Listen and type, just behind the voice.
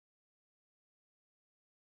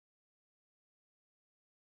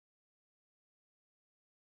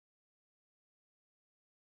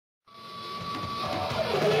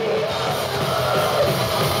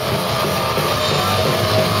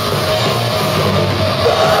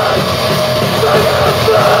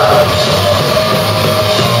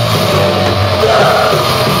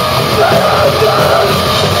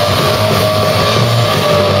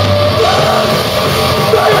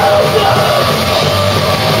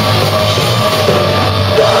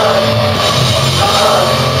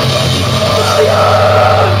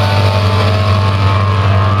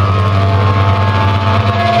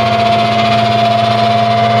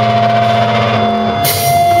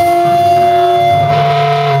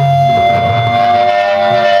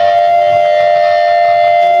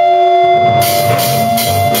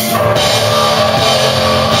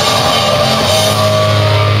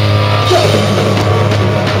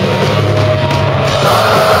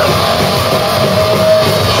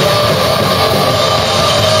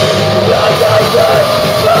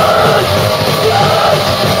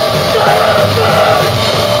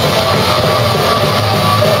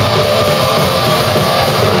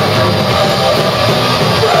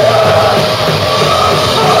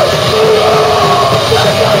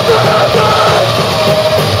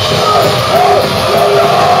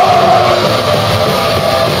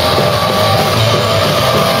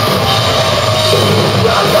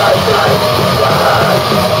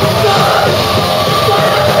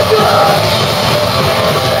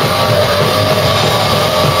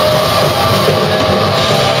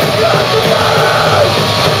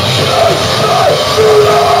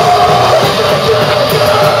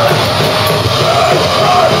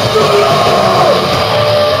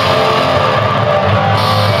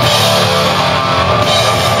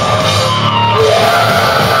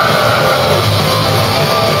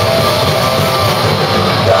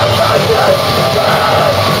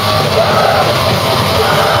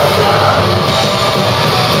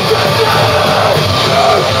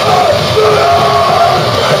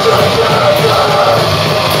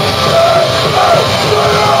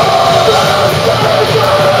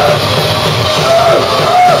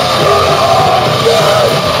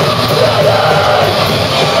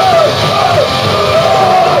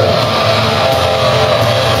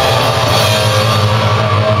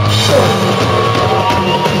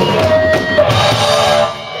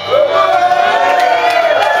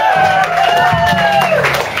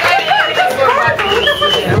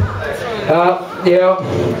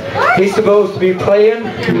He's supposed to be playing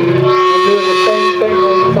and doing the same thing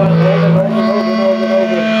all the time, over and over and over and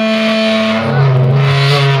over.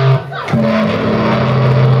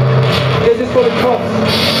 This is for the cops.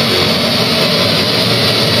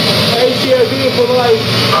 ACAB for life.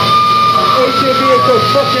 ACAB is so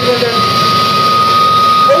fucking with them.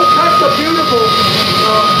 All cops are beautiful.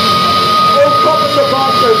 All cops are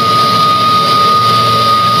bastards.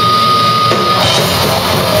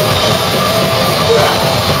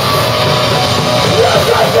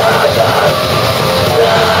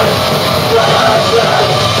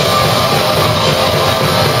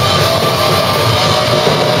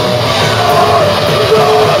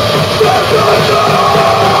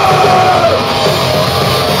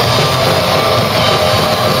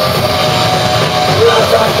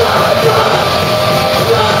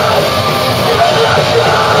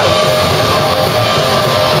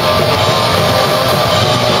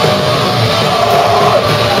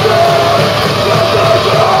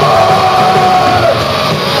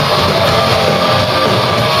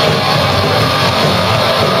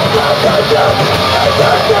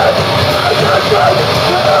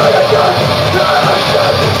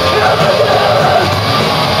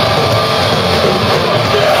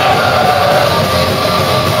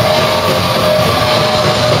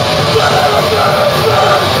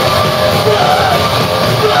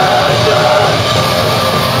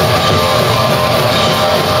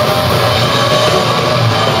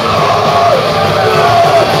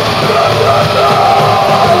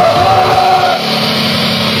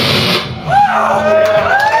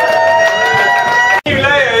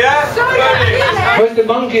 The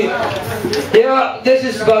monkey. Yeah, this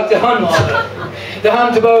is about the hunt. The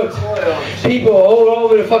hunt about people all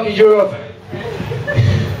over the fucking Europe.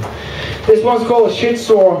 This one's called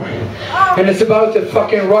Shitstorm, and it's about the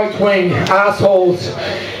fucking right-wing assholes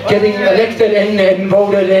getting elected and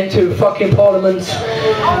voted into fucking parliament,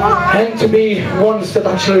 and to be ones that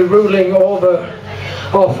actually ruling over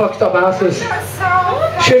all fucked up asses.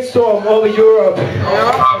 Shitstorm over Europe.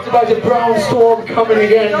 It's about the brown storm coming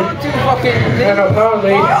again, and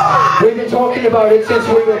apparently we've been talking about it since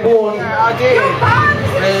we were born.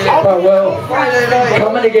 But well,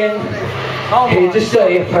 coming again, here to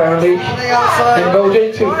stay apparently, and goes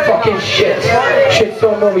into fucking shit.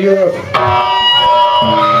 Shitstorm over Europe.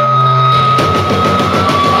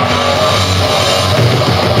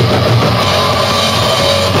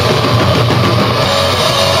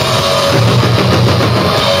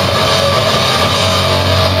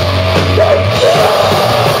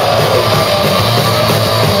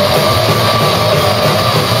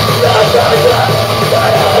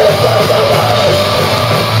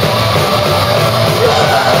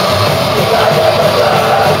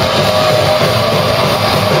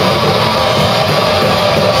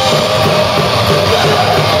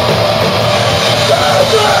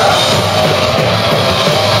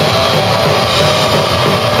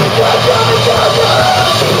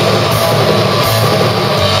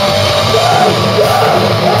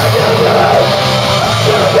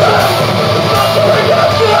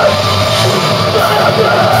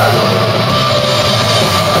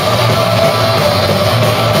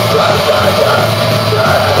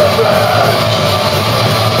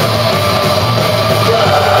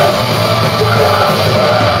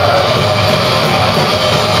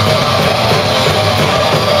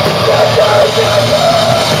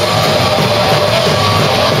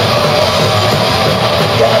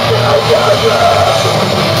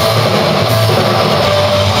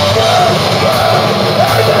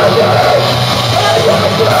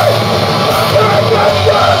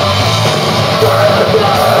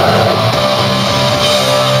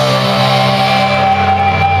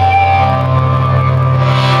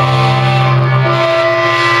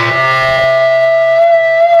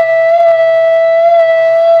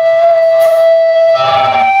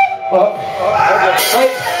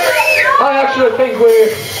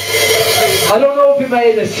 I don't know if we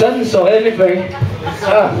made a sense or anything.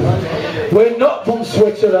 We're not from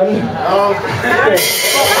Switzerland. Are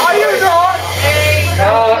you not?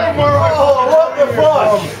 What the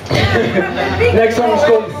fuck?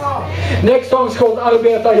 Next song's called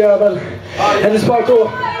Arbetarjävel, and it's about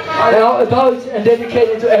and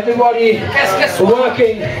dedicated to everybody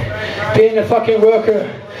working, being a fucking worker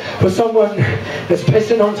for someone that's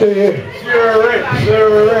pissing onto you.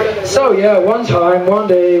 So yeah, one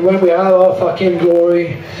day when we have our fucking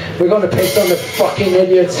glory, we're gonna piss on the fucking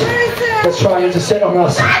idiots that's trying to sit on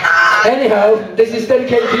us. Anyhow, this is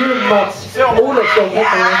dedicated to you, Mats. Olofsson,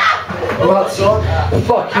 Mats,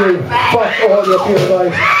 fuck you. Fuck all your people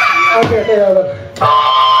guys. Arbetarjävel.